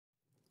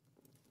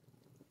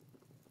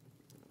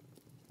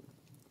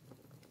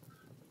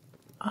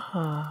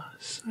Ah,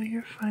 so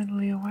you're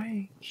finally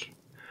awake.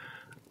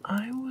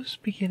 I was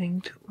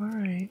beginning to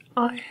worry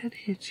I had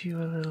hit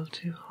you a little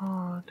too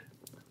hard.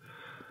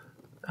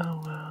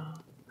 Oh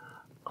well,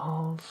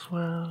 all's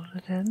well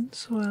that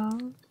ends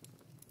well.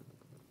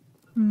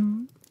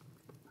 Hmm?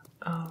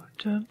 Oh,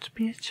 don't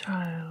be a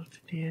child,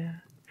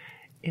 dear.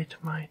 It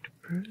might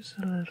bruise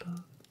a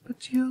little,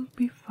 but you'll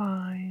be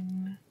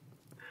fine.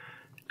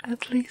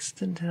 At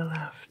least until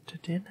after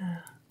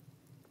dinner.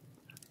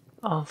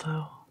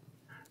 Although,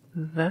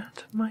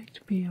 that might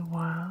be a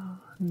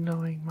while,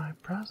 knowing my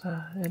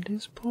brother and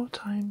his poor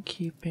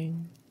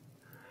timekeeping.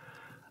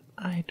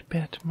 I'd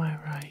bet my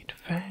right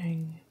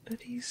fang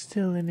that he's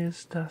still in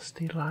his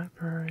dusty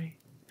library,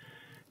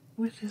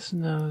 with his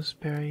nose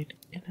buried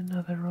in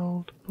another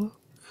old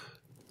book.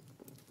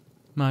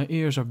 My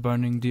ears are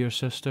burning, dear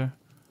sister.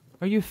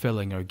 Are you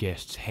filling our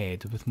guest's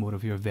head with more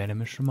of your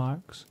venomous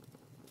remarks?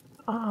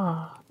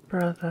 Ah,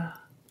 brother,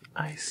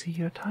 I see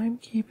your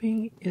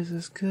timekeeping is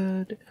as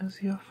good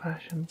as your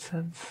fashion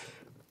sense.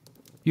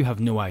 You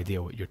have no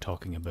idea what you're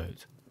talking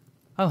about.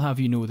 I'll have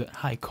you know that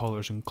high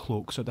collars and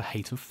cloaks are the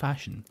height of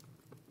fashion.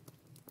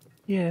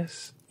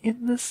 Yes,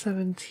 in the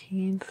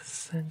 17th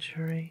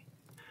century.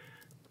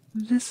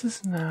 This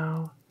is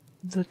now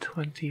the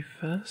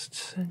 21st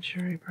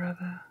century,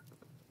 brother.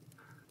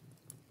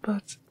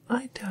 But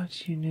I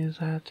doubt you knew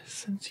that,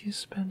 since you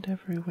spend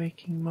every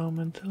waking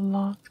moment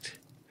locked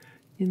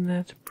in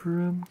that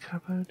broom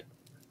cupboard,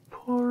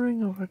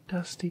 poring over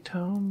dusty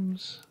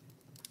tomes.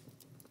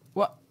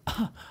 What?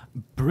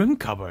 Broom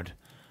cupboard?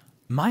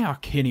 My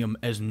Arcanium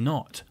is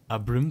not a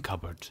broom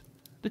cupboard.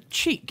 The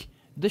cheek,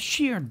 the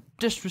sheer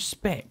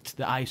disrespect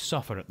that I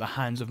suffer at the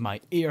hands of my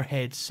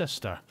airhead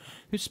sister,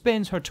 who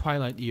spends her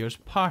twilight years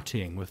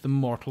partying with the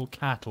mortal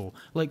cattle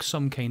like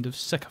some kind of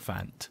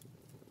sycophant.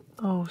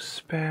 Oh,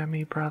 spare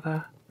me,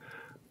 brother.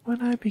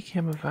 When I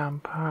became a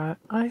vampire,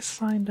 I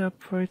signed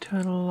up for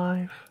eternal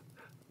life,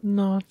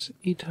 not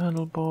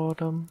eternal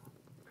boredom.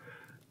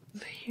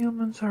 The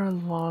humans are a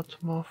lot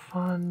more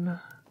fun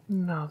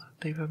now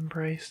that they've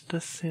embraced the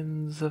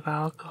sins of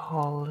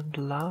alcohol and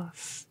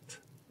lust.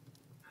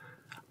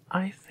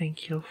 I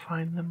think you'll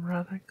find them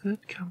rather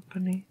good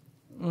company.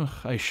 Ugh,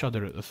 I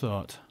shudder at the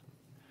thought.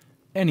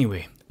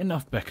 Anyway,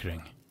 enough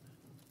bickering.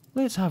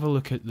 Let's have a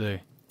look at the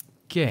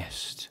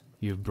guest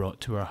you've brought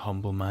to our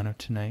humble manor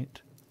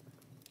tonight.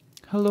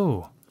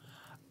 Hello,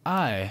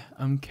 I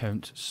am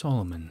Count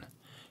Solomon,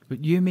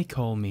 but you may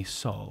call me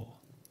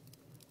Sol.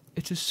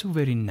 It is so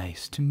very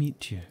nice to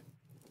meet you.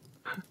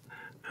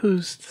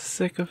 Who's the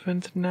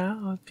sycophant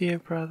now, dear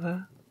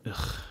brother?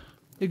 Ugh,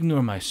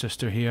 ignore my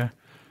sister here.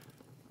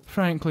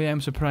 Frankly,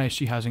 I'm surprised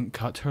she hasn't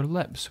cut her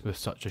lips with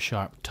such a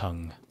sharp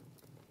tongue.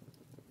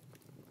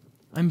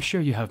 I'm sure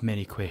you have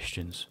many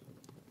questions,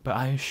 but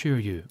I assure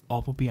you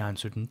all will be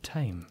answered in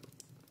time.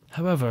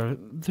 However,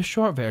 the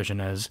short version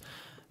is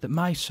that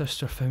my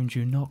sister found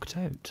you knocked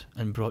out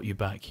and brought you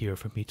back here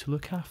for me to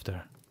look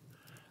after.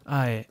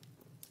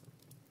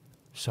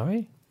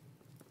 Sorry?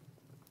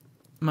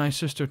 My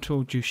sister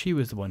told you she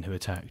was the one who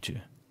attacked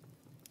you.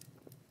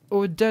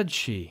 Oh, did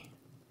she?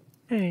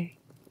 Hey,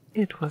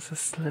 it was a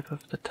slip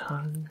of the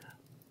tongue.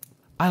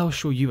 I'll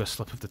show you a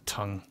slip of the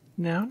tongue.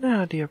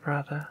 Now, dear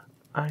brother,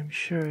 I'm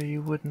sure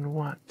you wouldn't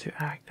want to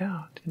act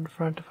out in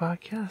front of our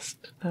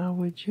guest, now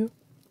would you?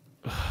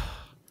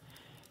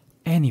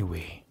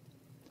 Anyway,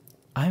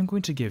 I'm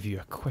going to give you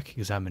a quick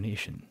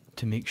examination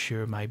to make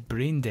sure my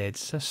brain-dead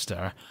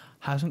sister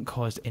hasn't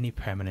caused any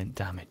permanent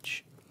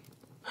damage.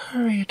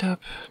 Hurry it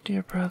up,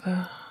 dear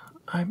brother.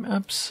 I'm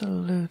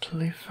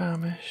absolutely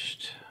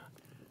famished.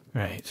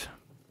 Right.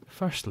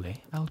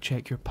 Firstly, I'll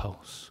check your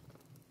pulse.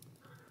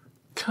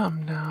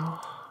 Come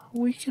now,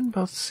 we can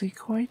both see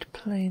quite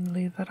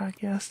plainly that our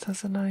guest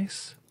has a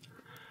nice,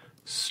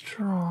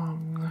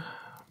 strong,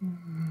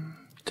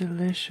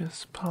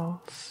 delicious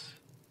pulse.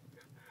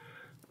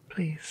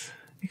 Please,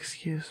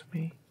 excuse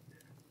me,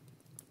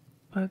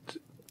 but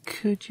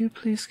could you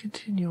please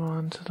continue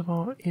on to the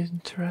more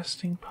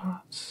interesting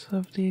parts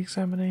of the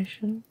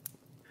examination?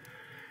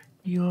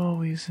 You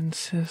always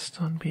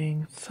insist on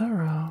being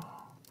thorough,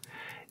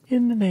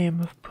 in the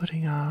name of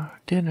putting our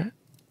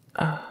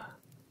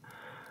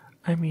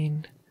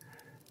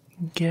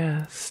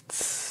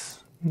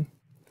guests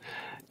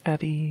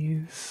at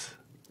ease.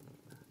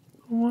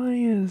 Why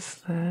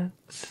is that?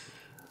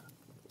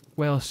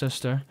 Well,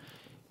 sister,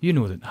 you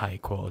know that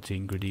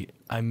high-quality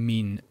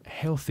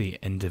healthy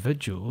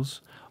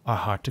individuals are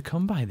hard to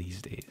come by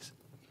these days.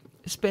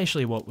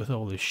 Especially what with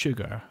all the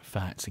sugar,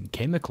 fats and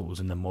chemicals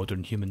in the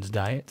modern human's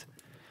diet.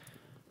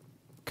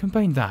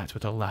 Combine that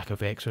with a lack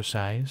of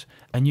exercise,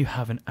 and you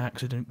have an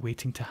accident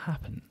waiting to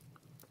happen.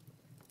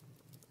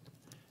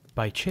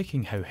 By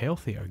checking how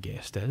healthy our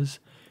guest is,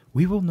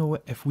 we will know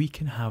if we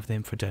can have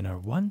them for dinner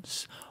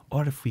once,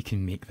 or if we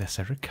can make this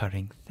a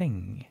recurring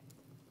thing.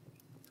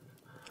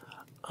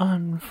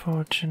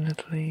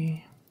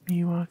 Unfortunately,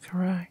 you are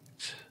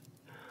correct.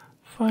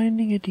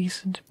 Finding a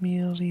decent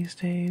meal these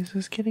days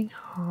is getting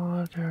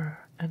harder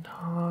and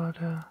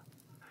harder.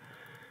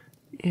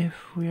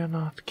 If we are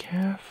not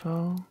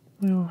careful,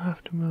 we will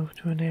have to move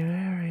to a new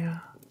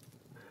area.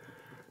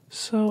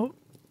 So,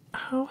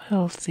 how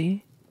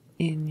healthy,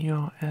 in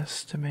your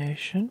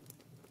estimation,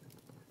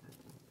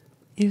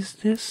 is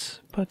this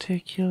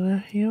particular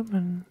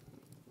human?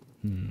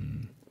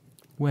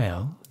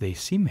 Well, they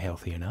seem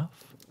healthy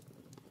enough.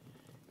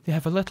 They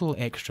have a little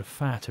extra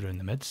fat around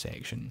the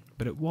midsection,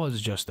 but it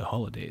was just the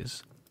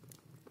holidays.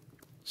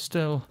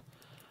 Still,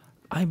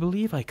 I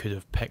believe I could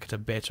have picked a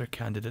better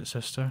candidate,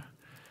 sister.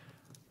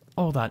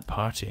 All that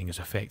partying is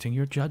affecting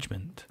your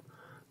judgment.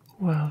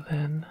 Well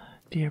then,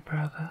 dear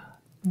brother,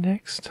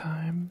 next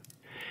time,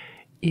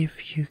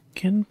 if you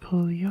can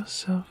pull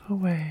yourself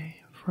away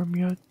from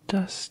your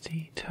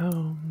dusty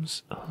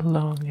tomes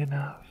long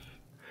enough,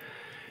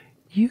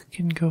 you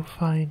can go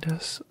find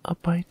us a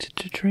bite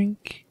to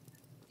drink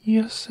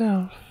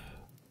yourself.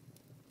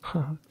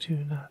 Oh, do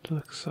not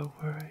look so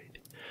worried,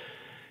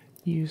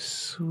 you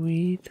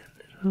sweet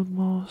little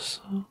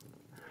morsel.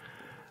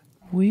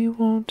 We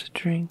won't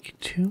drink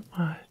too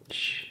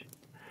much,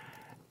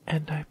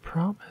 and I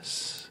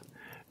promise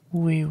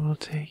we will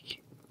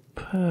take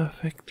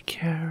perfect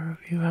care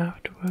of you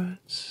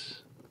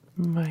afterwards,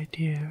 my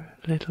dear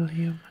little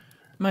human.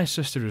 My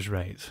sister is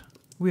right.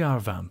 We are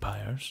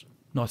vampires,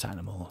 not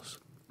animals.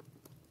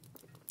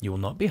 You will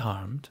not be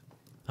harmed,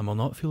 and will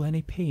not feel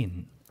any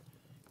pain.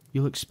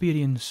 You'll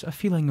experience a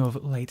feeling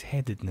of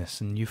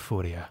lightheadedness and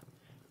euphoria.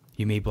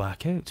 You may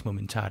black out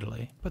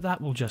momentarily, but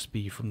that will just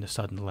be from the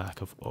sudden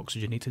lack of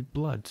oxygenated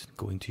blood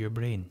going to your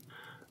brain.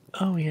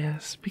 Oh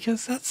yes,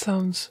 because that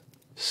sounds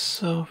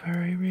so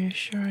very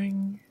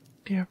reassuring,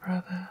 dear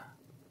brother.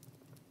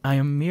 I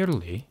am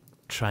merely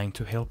trying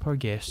to help our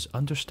guests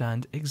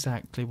understand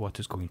exactly what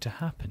is going to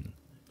happen,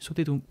 so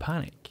they don't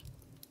panic.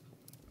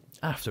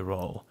 After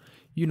all,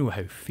 you know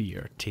how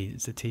fear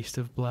tastes the taste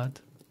of blood.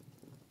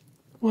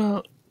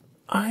 Well,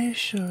 I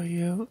assure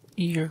you,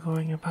 you're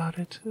going about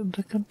it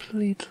the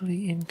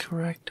completely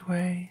incorrect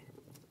way.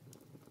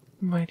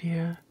 My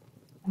dear,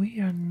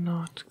 we are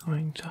not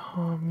going to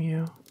harm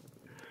you.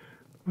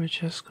 We're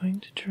just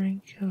going to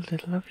drink a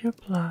little of your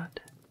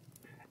blood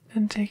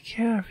and take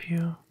care of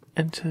you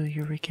until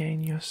you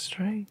regain your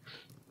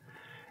strength,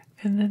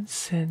 and then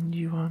send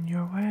you on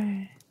your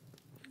way.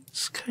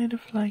 It's kind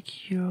of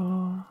like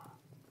your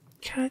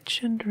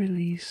catch and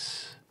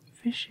release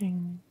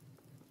fishing.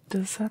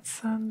 Does that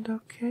sound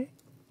okay?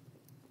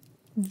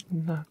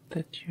 Not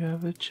that you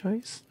have a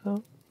choice,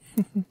 though.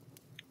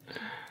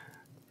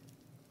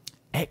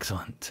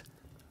 Excellent.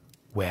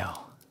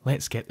 Well,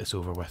 let's get this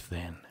over with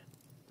then.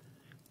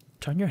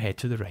 Turn your head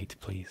to the right,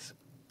 please.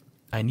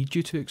 I need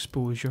you to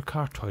expose your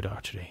carotid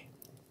artery.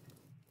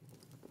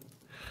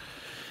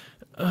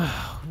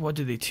 What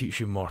do they teach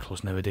you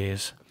mortals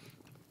nowadays?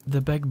 The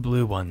big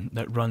blue one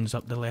that runs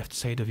up the left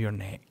side of your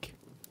neck.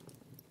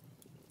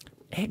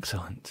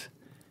 Excellent.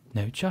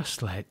 Now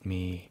just let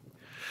me...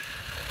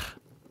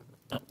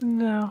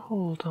 Now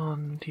hold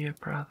on, dear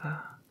brother.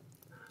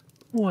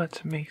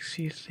 What makes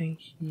you think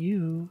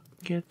you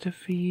get to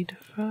feed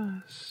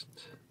first?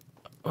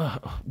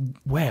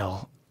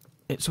 Well,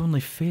 it's only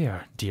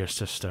fair, dear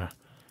sister.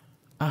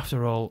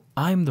 After all,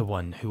 I'm the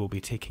one who will be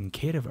taking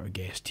care of our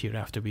guest here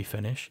after we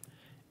finish.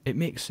 It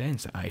makes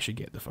sense that I should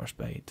get the first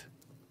bite.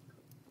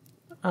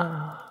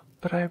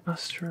 But I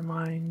must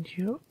remind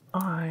you,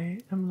 I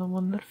am the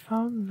one that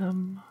found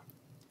them.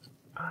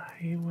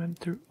 I went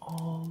through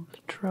all the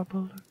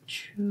trouble of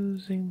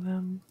choosing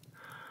them,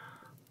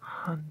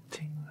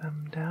 hunting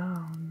them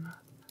down.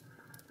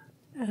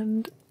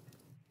 And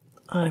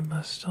I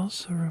must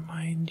also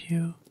remind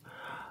you,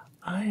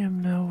 I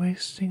am now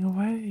wasting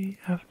away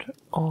after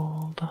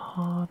all the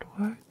hard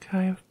work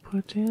I have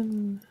put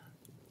in.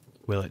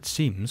 Well, it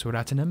seems we're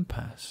at an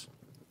impasse.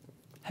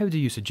 How do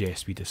you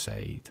suggest we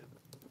decide?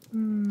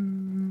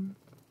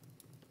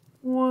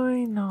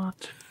 Why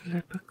not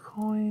flip a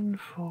coin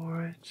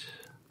for it?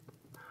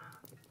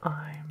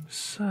 I'm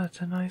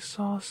certain I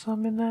saw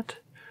some in that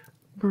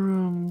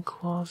broom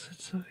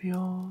closet of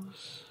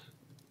yours.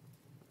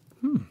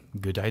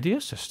 Good idea,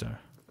 sister.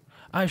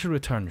 I shall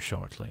return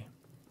shortly.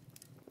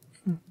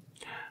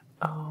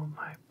 Oh,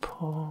 my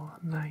poor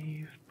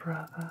naive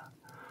brother.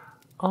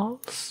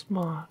 All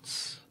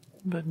smarts,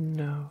 but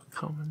no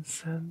common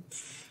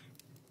sense.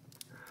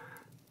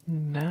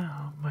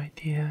 Now, my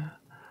dear,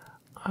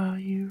 are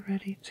you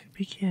ready to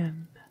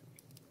begin?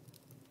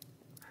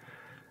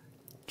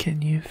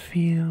 Can you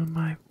feel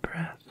my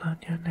breath on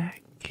your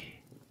neck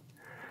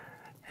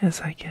as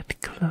I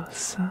get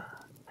closer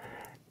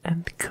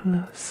and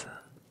closer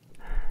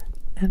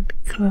and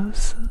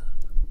closer?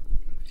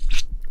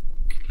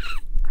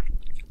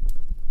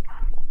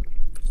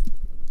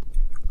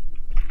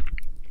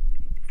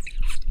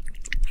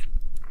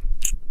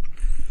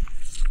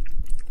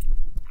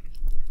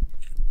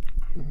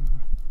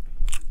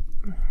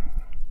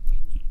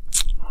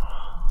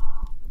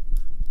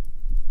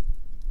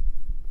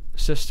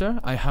 Sister,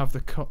 I have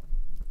the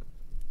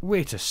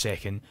Wait a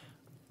second.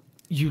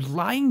 You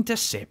lying,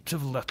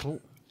 deceptive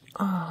little...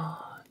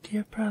 Ah,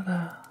 dear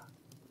brother,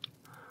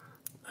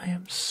 I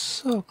am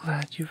so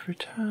glad you've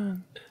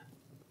returned.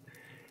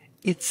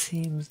 It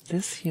seems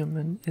this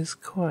human is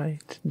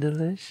quite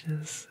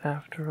delicious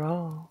after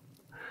all.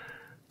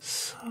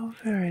 So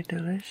very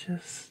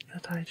delicious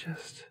that I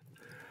just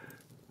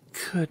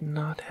could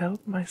not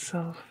help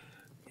myself,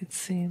 it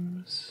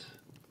seems.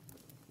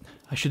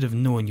 I should have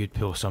known you'd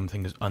pull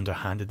something as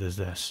underhanded as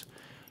this.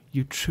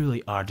 You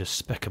truly are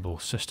despicable,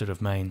 sister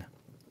of mine.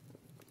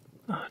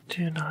 Oh,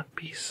 do not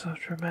be so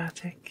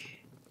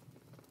dramatic.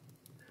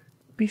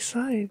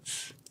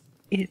 Besides,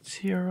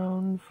 it's your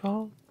own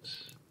fault.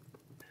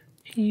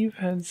 You've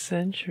had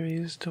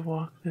centuries to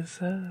walk this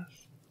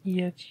earth,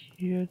 yet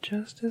you're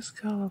just as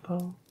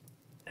gullible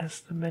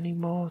as the many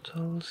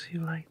mortals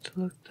you like to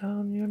look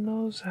down your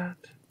nose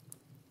at.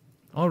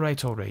 All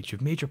right,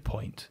 you've made your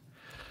point.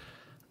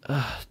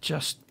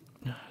 Just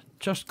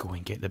go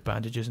and get the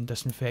bandages and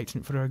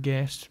disinfectant for our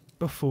guest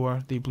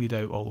before they bleed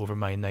out all over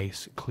my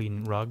nice,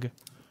 clean rug.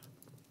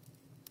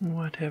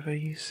 Whatever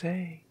you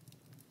say,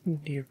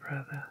 dear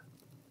brother.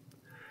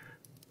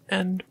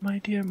 And my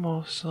dear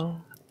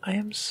morsel, I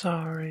am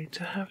sorry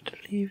to have to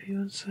leave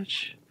you in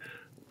such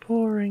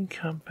boring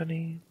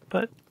company,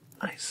 but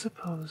I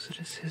suppose it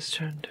is his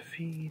turn to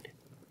feed.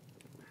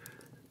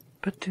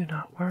 But do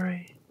not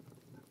worry.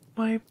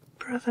 My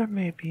brother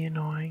may be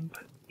annoying,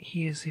 but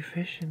he is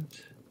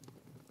efficient.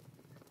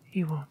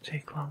 He won't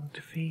take long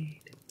to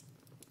feed.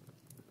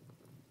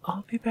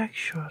 I'll be back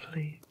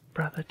shortly,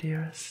 brother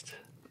dearest.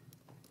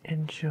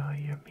 Enjoy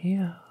your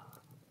meal.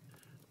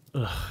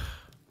 Ugh,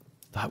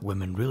 that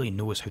woman really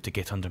knows how to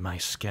get under my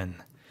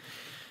skin.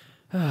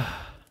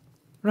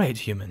 Right,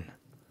 human.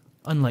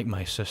 Unlike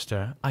my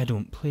sister, I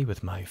don't play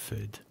with my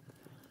food.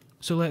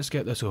 So let's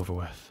get this over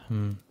with,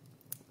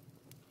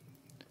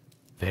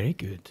 Very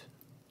good.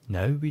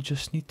 Now we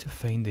just need to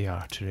find the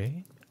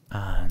artery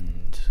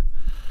and...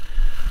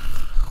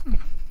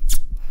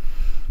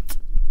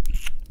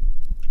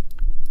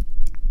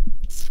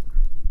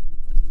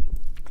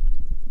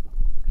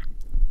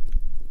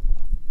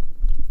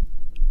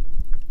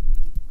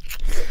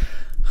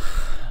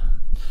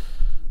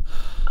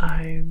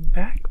 I'm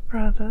back,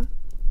 brother.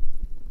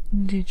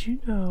 Did you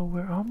know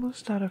we're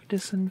almost out of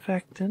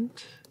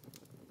disinfectant?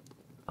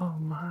 Oh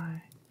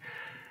my.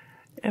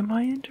 Am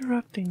I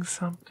interrupting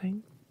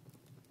something?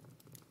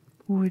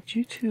 Would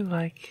you two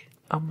like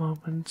a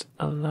moment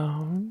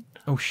alone?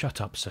 Oh, shut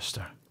up,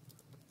 sister.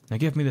 Now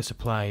give me the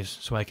supplies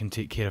so I can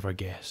take care of our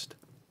guest.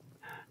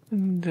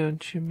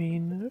 Don't you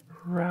mean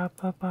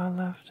wrap up our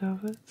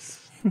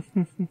leftovers?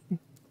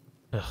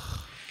 Ugh.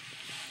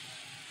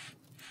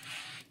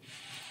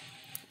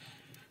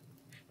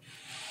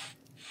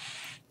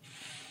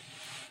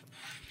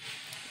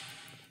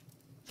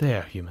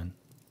 There, human.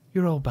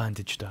 You're all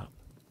bandaged up.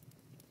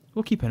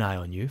 We'll keep an eye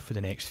on you for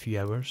the next few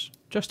hours,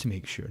 just to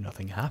make sure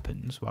nothing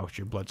happens whilst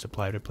your blood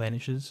supply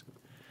replenishes.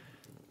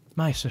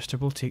 My sister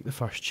will take the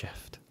first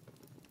shift.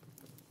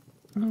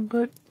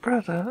 But,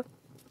 brother,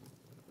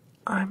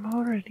 I'm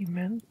already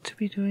meant to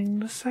be doing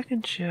the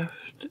second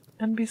shift,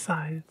 and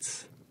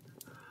besides,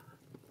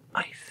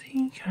 I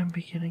think I'm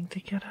beginning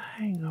to get a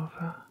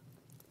hangover.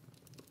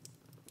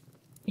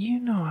 You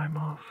know I'm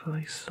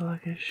awfully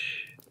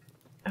sluggish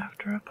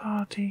after a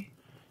party.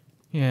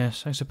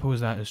 Yes, I suppose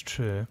that is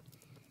true.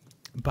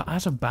 But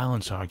as a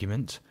balance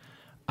argument,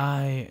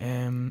 I,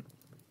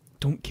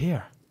 don't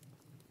care.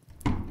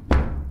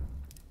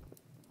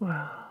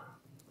 Well,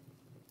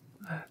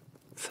 that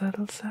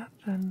settles that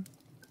then.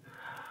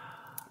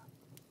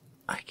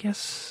 I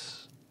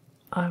guess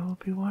I will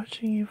be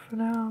watching you for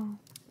now.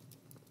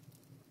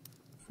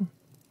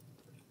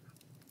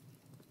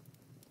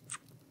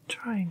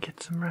 Try and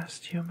get some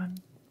rest, human.